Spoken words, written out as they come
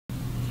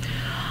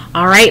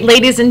All right,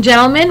 ladies and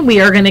gentlemen,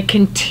 we are going to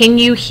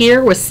continue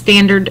here with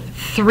Standard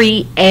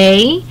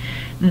 3A.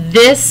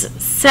 This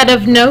set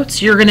of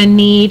notes, you're going to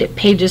need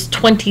pages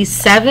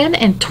 27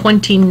 and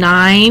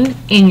 29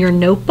 in your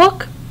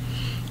notebook.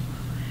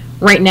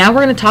 Right now,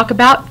 we're going to talk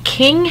about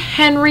King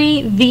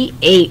Henry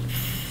VIII.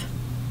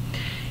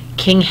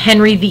 King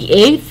Henry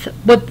VIII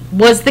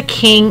was the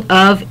King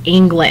of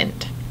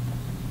England.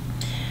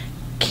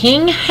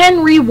 King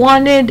Henry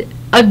wanted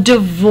a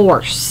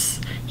divorce.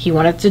 He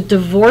wanted to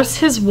divorce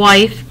his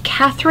wife,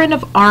 Catherine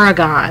of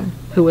Aragon,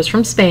 who was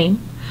from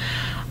Spain.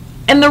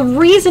 And the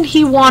reason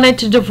he wanted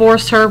to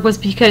divorce her was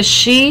because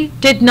she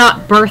did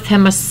not birth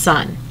him a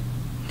son.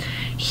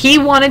 He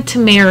wanted to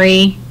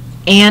marry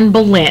Anne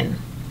Boleyn.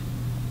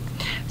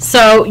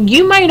 So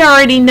you might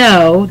already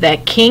know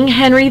that King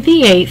Henry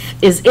VIII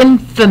is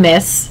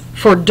infamous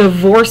for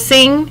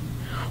divorcing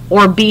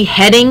or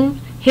beheading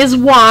his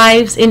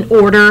wives in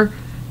order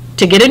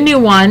to get a new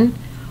one,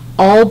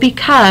 all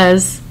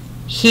because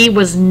he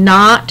was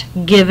not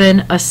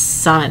given a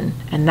son.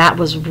 And that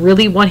was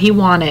really what he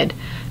wanted,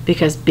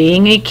 because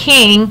being a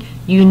king,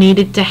 you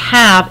needed to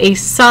have a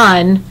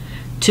son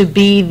to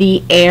be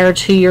the heir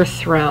to your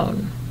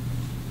throne.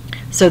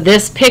 So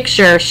this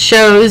picture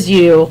shows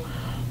you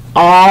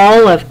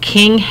all of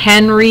King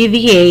Henry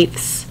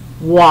VIII's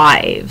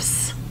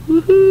wives.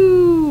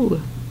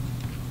 Woohoo!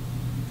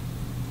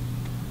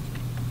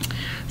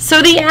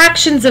 So the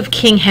actions of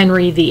King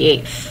Henry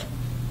VIII.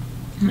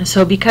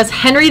 So because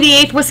Henry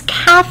VIII was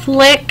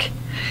Catholic,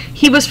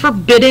 he was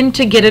forbidden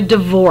to get a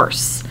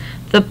divorce.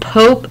 The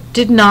Pope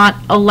did not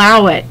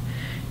allow it.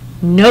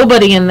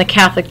 Nobody in the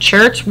Catholic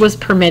Church was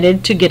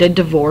permitted to get a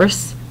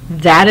divorce.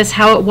 That is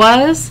how it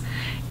was.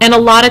 And a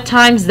lot of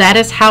times that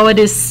is how it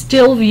is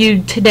still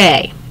viewed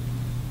today.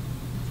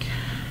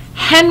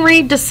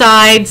 Henry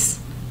decides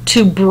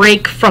to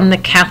break from the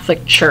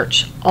Catholic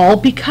Church, all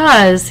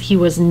because he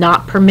was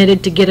not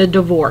permitted to get a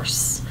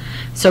divorce.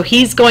 So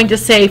he's going to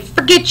say,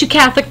 forget you,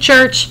 Catholic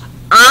Church,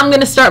 I'm going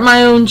to start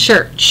my own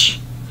church.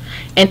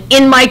 And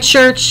in my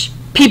church,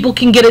 people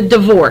can get a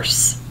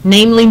divorce,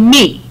 namely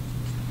me.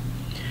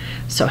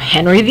 So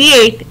Henry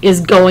VIII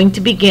is going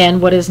to begin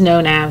what is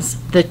known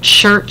as the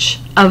Church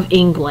of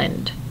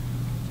England.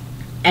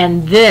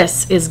 And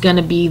this is going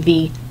to be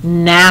the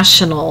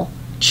national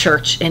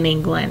church in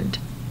England.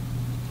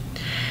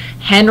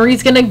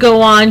 Henry's going to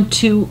go on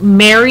to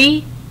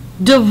marry,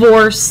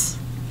 divorce,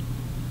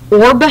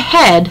 or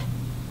behead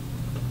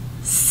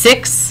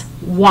 6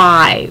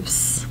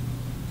 wives.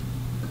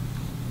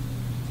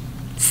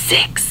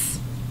 6.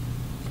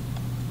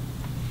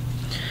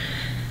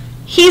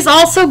 He's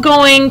also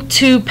going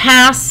to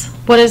pass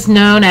what is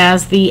known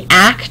as the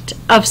Act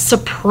of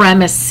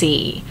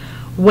Supremacy,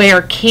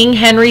 where King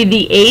Henry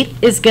VIII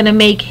is going to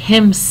make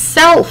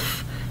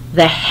himself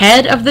the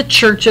head of the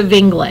Church of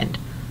England.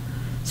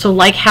 So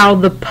like how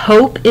the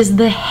Pope is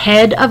the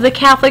head of the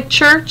Catholic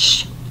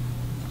Church,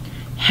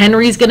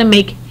 Henry's going to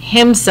make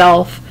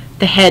himself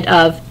the head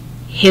of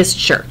his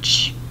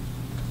church.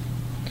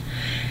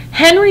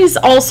 Henry's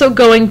also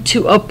going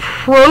to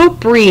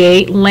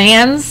appropriate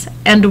lands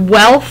and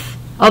wealth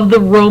of the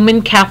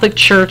Roman Catholic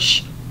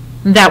Church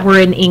that were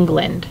in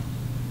England.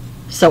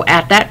 So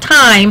at that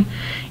time,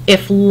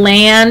 if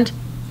land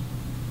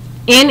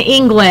in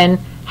England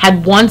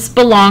had once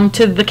belonged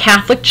to the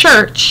Catholic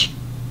Church,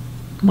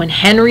 when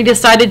Henry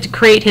decided to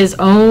create his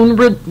own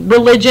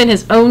religion,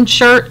 his own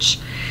church,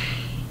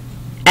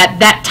 at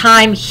that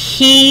time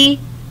he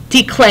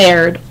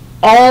declared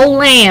all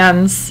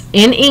lands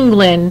in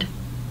England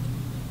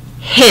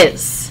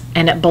his,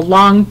 and it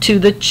belonged to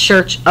the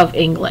Church of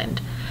England.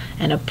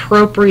 And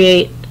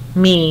appropriate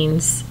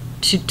means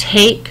to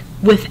take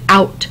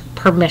without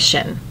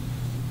permission.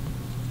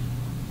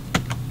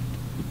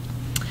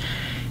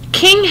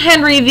 King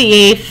Henry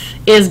VIII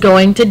is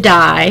going to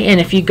die, and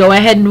if you go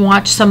ahead and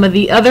watch some of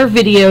the other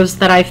videos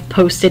that I've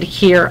posted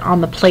here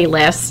on the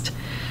playlist,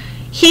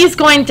 he's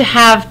going to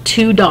have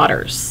 2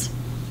 daughters,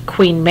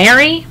 Queen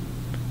Mary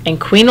and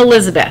Queen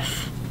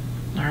Elizabeth.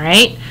 All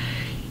right?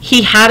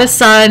 He had a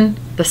son.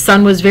 The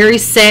son was very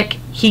sick.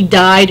 He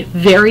died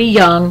very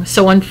young.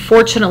 So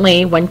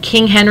unfortunately, when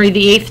King Henry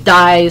VIII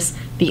dies,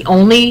 the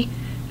only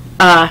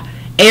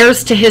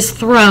heirs to his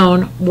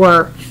throne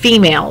were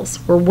females,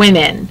 were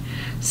women.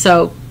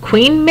 So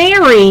Queen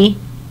Mary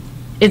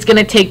is going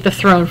to take the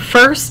throne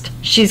first.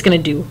 She's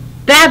going to do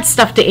bad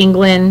stuff to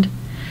England.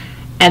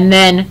 And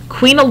then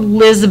Queen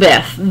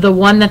Elizabeth, the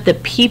one that the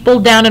people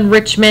down in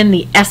Richmond,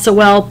 the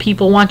SOL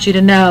people want you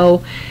to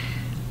know,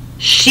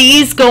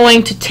 she's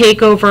going to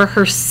take over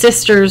her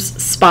sister's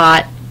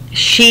spot.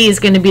 She's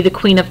going to be the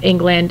Queen of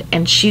England,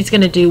 and she's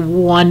going to do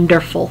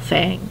wonderful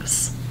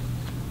things.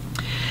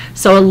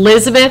 So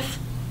Elizabeth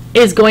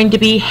is going to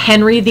be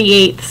Henry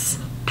VIII's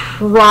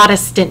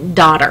Protestant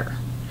daughter.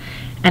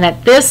 And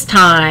at this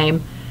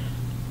time,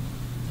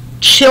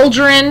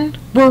 children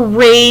were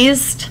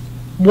raised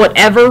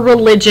whatever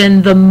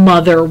religion the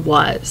mother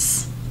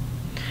was.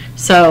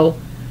 So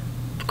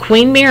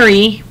Queen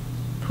Mary,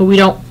 who we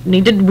don't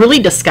need to really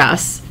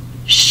discuss,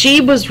 she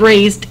was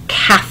raised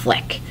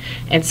Catholic.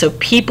 And so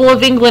people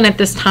of England at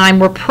this time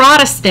were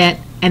Protestant,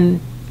 and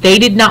they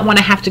did not want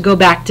to have to go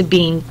back to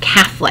being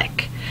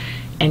Catholic.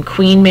 And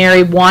Queen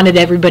Mary wanted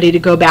everybody to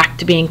go back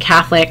to being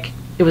Catholic.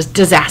 It was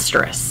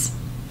disastrous.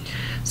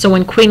 So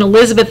when Queen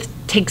Elizabeth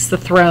takes the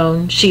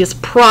throne, she is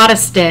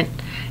Protestant,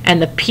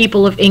 and the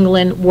people of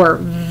England were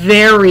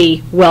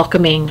very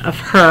welcoming of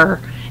her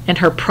and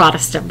her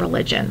Protestant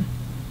religion.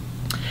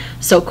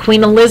 So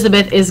Queen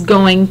Elizabeth is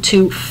going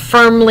to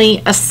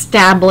firmly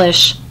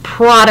establish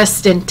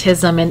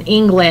Protestantism in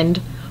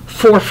England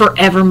for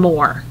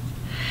forevermore.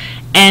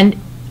 And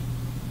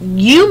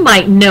you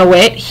might know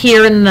it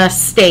here in the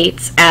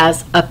States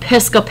as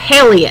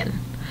Episcopalian,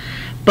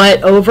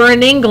 but over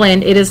in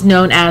England it is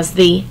known as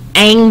the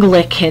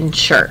Anglican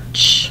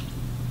Church.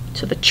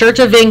 So the Church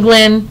of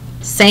England,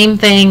 same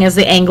thing as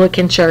the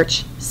Anglican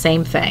Church,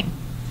 same thing.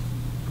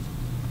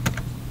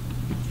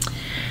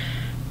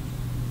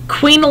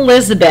 Queen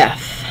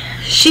Elizabeth,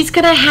 she's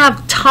going to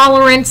have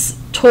tolerance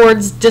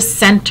towards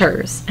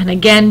dissenters. And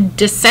again,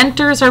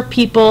 dissenters are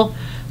people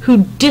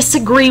who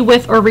disagree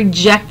with or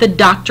reject the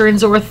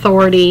doctrines or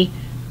authority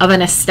of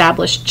an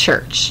established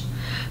church.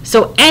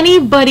 So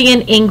anybody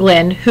in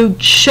England who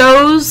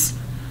chose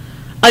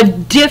a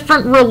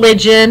different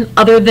religion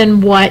other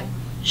than what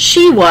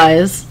she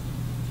was,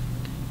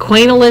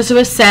 Queen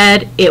Elizabeth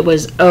said it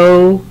was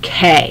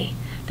okay,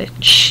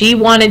 that she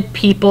wanted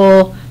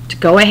people to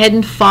go ahead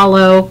and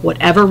follow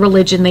whatever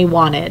religion they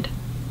wanted.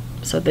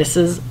 So this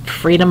is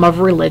freedom of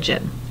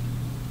religion.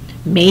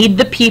 Made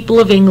the people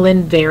of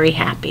England very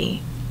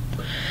happy.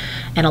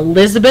 And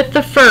Elizabeth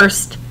I,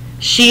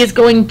 she is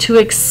going to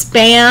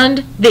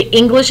expand the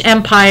English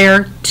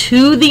Empire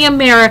to the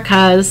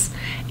Americas,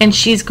 and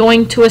she's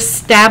going to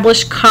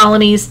establish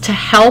colonies to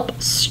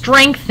help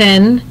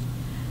strengthen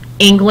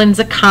England's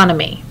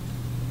economy.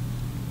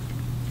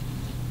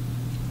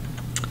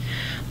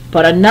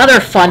 But another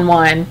fun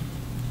one,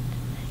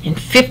 in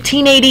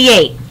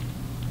 1588,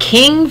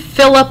 King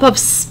Philip of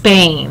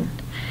Spain,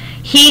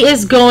 he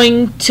is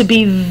going to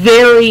be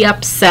very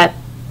upset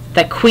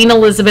that Queen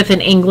Elizabeth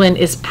in England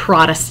is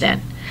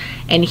Protestant.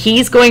 And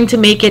he's going to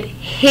make it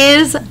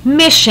his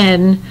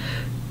mission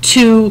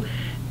to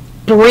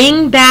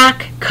bring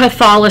back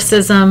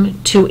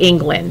Catholicism to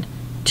England,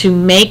 to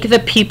make the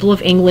people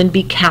of England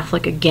be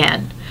Catholic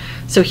again.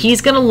 So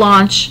he's going to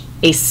launch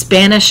a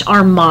Spanish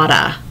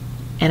armada.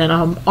 And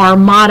an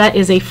armada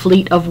is a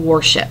fleet of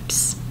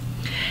warships.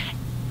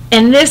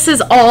 And this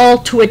is all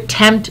to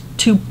attempt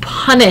to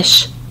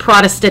punish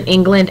Protestant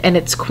England and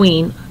its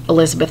queen,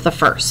 Elizabeth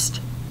I.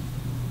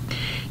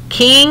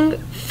 King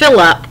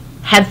Philip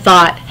had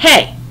thought,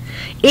 hey,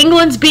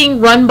 England's being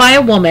run by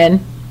a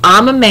woman,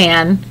 I'm a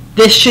man,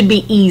 this should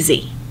be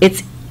easy.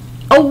 It's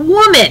a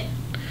woman.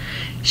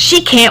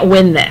 She can't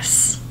win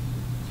this.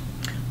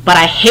 But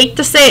I hate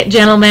to say it,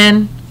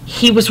 gentlemen,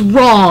 he was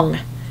wrong.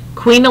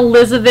 Queen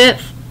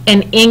Elizabeth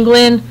and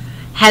England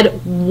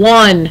had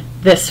won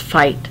this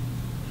fight.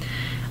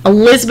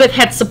 Elizabeth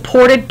had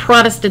supported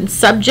Protestant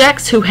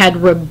subjects who had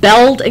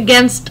rebelled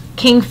against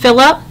King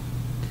Philip,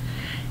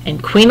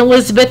 and Queen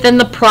Elizabeth and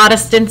the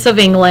Protestants of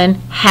England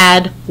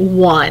had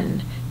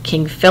won.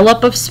 King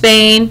Philip of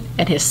Spain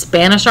and his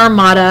Spanish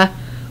Armada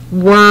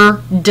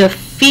were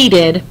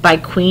defeated by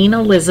Queen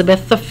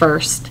Elizabeth I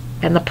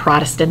and the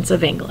Protestants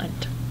of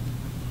England.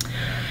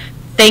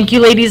 Thank you,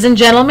 ladies and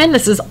gentlemen.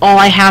 This is all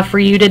I have for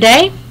you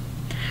today.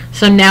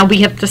 So now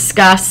we have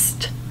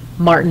discussed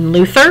Martin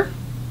Luther,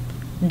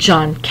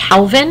 John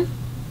Calvin,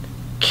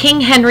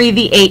 King Henry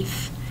VIII,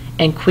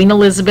 and Queen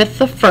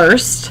Elizabeth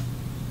I.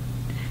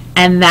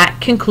 And that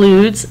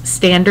concludes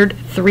Standard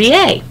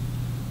 3A.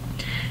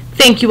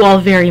 Thank you all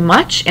very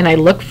much, and I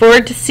look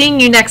forward to seeing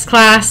you next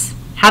class.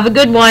 Have a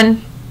good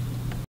one.